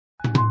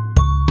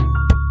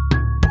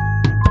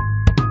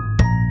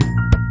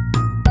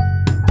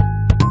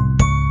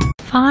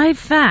5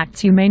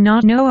 facts you may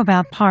not know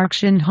about Park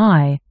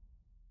Shin-hye.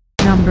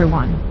 Number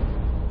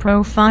 1.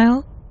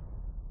 Profile.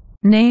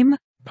 Name,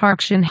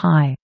 Park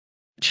Shin-hye.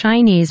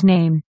 Chinese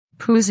name,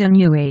 Pu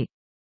Xinyue.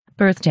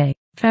 Birthday,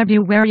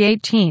 February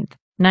 18,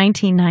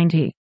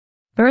 1990.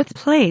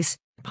 Birthplace,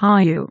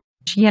 Paju,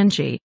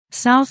 Gyeonggi,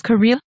 South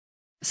Korea.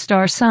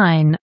 Star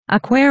sign,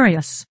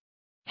 Aquarius.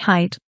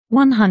 Height,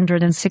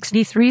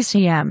 163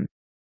 cm.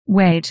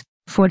 Weight,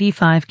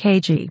 45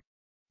 kg.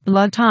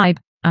 Blood type,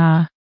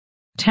 A.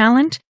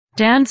 Talent,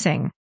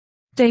 dancing.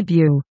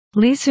 Debut,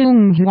 Lee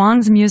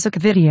Seung-hwan's music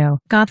video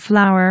Got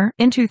Flower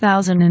in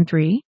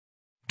 2003.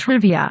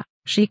 Trivia,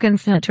 she can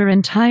fit her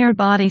entire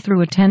body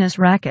through a tennis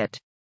racket.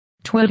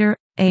 Twitter,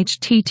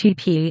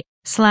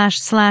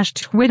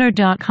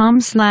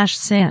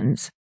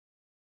 http://twitter.com/sins.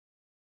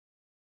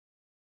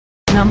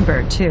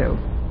 Number 2.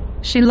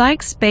 She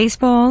likes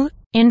baseball.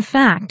 In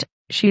fact,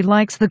 she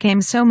likes the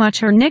game so much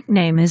her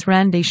nickname is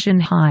Randy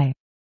Shin-hye.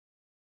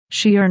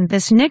 She earned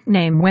this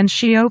nickname when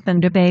she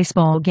opened a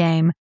baseball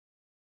game.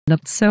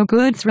 Looked so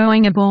good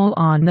throwing a ball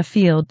on the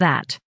field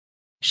that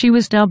she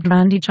was dubbed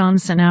Randy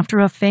Johnson after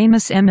a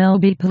famous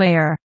MLB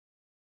player.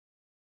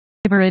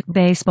 Favorite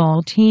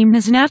baseball team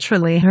is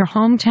naturally her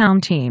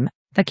hometown team,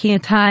 the Kia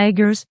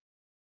Tigers.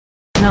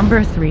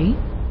 Number 3.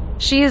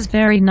 She is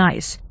very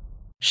nice.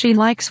 She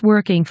likes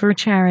working for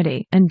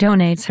charity and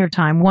donates her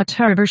time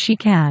whatever she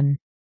can.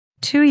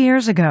 2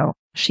 years ago,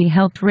 she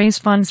helped raise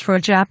funds for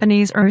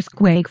Japanese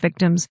earthquake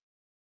victims.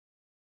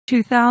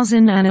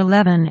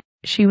 2011,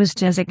 she was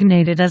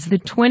designated as the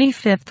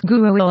 25th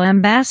Goodwill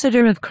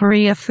Ambassador of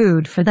Korea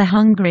Food for the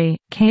Hungry,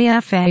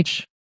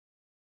 KFH.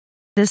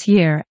 This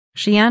year,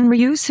 Shin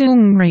Ryu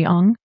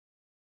Seung-ryong,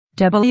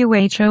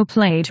 WHO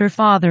played her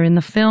father in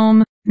the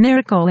film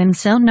Miracle in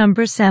Cell No.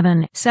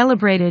 7,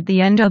 celebrated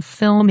the end of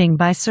filming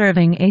by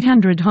serving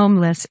 800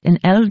 homeless and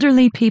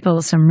elderly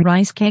people some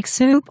rice cake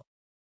soup.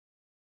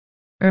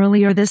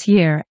 Earlier this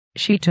year,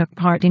 she took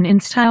part in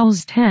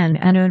InStyle's 10th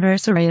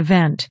anniversary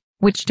event,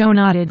 which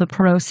donated the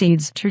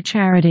proceeds to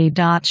charity.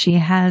 She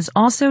has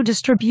also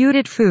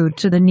distributed food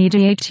to the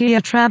needy at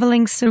a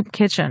traveling soup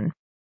kitchen.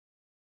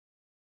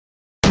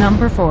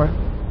 Number 4.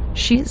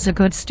 She's a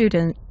good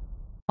student.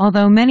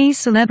 Although many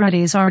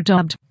celebrities are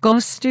dubbed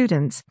ghost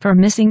students for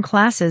missing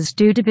classes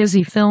due to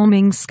busy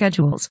filming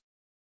schedules,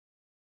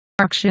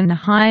 Park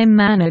Shin-hye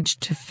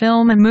managed to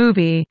film a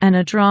movie and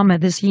a drama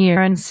this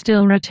year and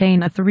still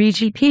retain a 3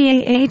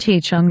 GPA at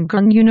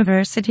Chungcheong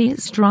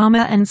University's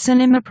Drama and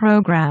Cinema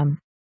program.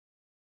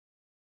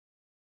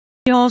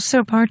 She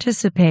also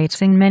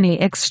participates in many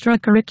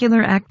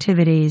extracurricular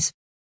activities.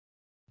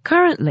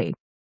 Currently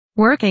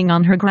working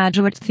on her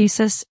graduate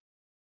thesis,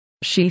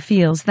 she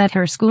feels that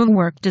her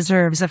schoolwork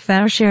deserves a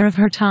fair share of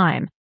her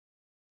time.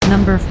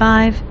 Number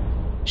 5.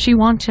 She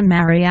wants to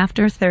marry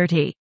after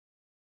 30.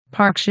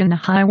 Park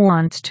Shin-hye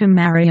wants to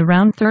marry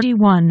around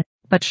 31,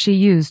 but she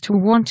used to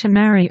want to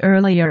marry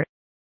earlier.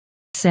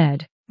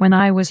 Said, "When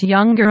I was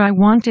younger I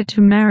wanted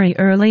to marry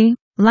early,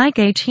 like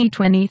age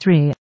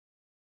 23.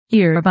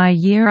 Year by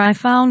year I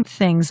found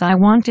things I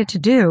wanted to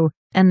do,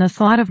 and the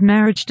thought of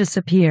marriage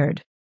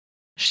disappeared."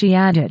 She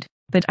added,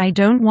 "But I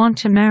don't want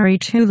to marry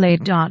too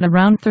late.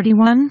 Around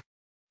 31?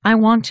 I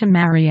want to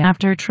marry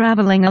after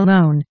traveling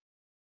alone,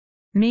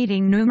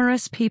 meeting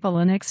numerous people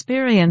and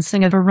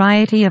experiencing a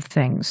variety of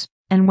things,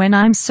 and when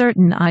I'm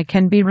certain I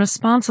can be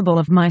responsible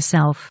of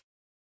myself."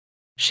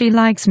 She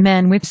likes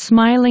men with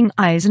smiling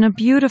eyes and a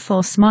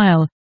beautiful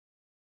smile,